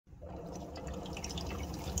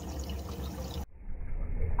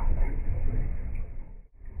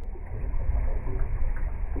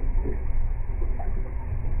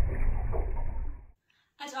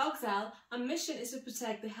mission is to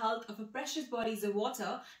protect the health of our precious bodies of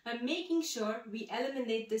water by making sure we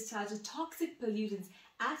eliminate discharge of toxic pollutants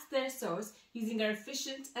at their source using our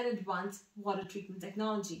efficient and advanced water treatment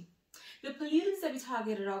technology. The pollutants that we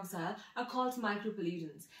target at Oxyle are called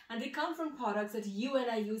micropollutants, and they come from products that you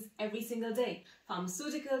and I use every single day: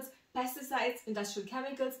 pharmaceuticals, pesticides, industrial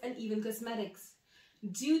chemicals, and even cosmetics.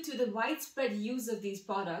 Due to the widespread use of these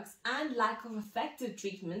products and lack of effective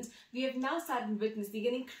treatment, we have now started witnessing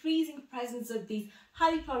an increasing presence of these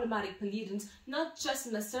highly problematic pollutants, not just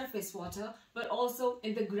in the surface water, but also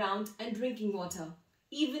in the ground and drinking water,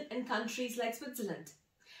 even in countries like Switzerland.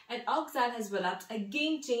 And Oxyle has developed a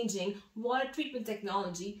game-changing water treatment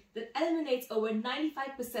technology that eliminates over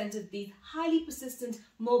 95% of these highly persistent,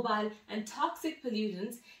 mobile and toxic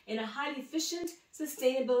pollutants in a highly efficient,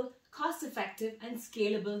 sustainable, cost-effective and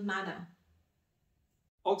scalable manner.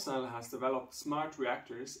 Oxyle has developed smart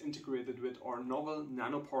reactors integrated with our novel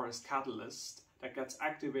nanoporous catalyst that gets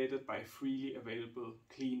activated by freely available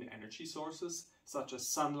clean energy sources such as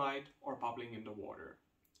sunlight or bubbling in the water.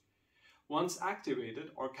 Once activated,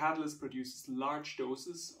 our catalyst produces large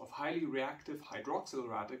doses of highly reactive hydroxyl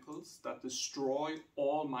radicals that destroy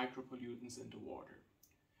all micropollutants in the water.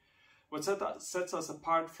 What sets us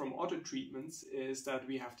apart from other treatments is that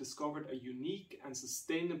we have discovered a unique and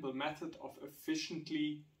sustainable method of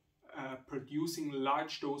efficiently producing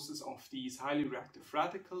large doses of these highly reactive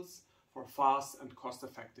radicals for fast and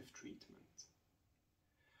cost-effective treatment.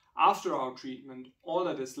 After our treatment, all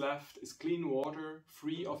that is left is clean water,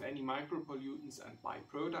 free of any micropollutants and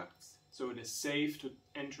byproducts, so it is safe to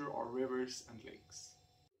enter our rivers and lakes.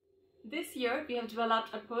 This year, we have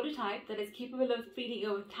developed a prototype that is capable of treating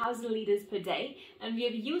over 1,000 litres per day, and we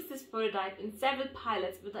have used this prototype in several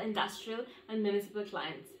pilots with our industrial and municipal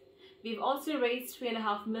clients. We've also raised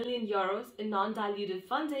 €3.5 million in non-dilutive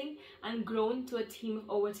funding and grown to a team of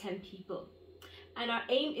over 10 people. And our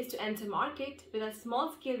aim is to enter market with a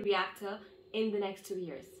small-scale reactor in the next 2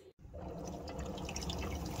 years.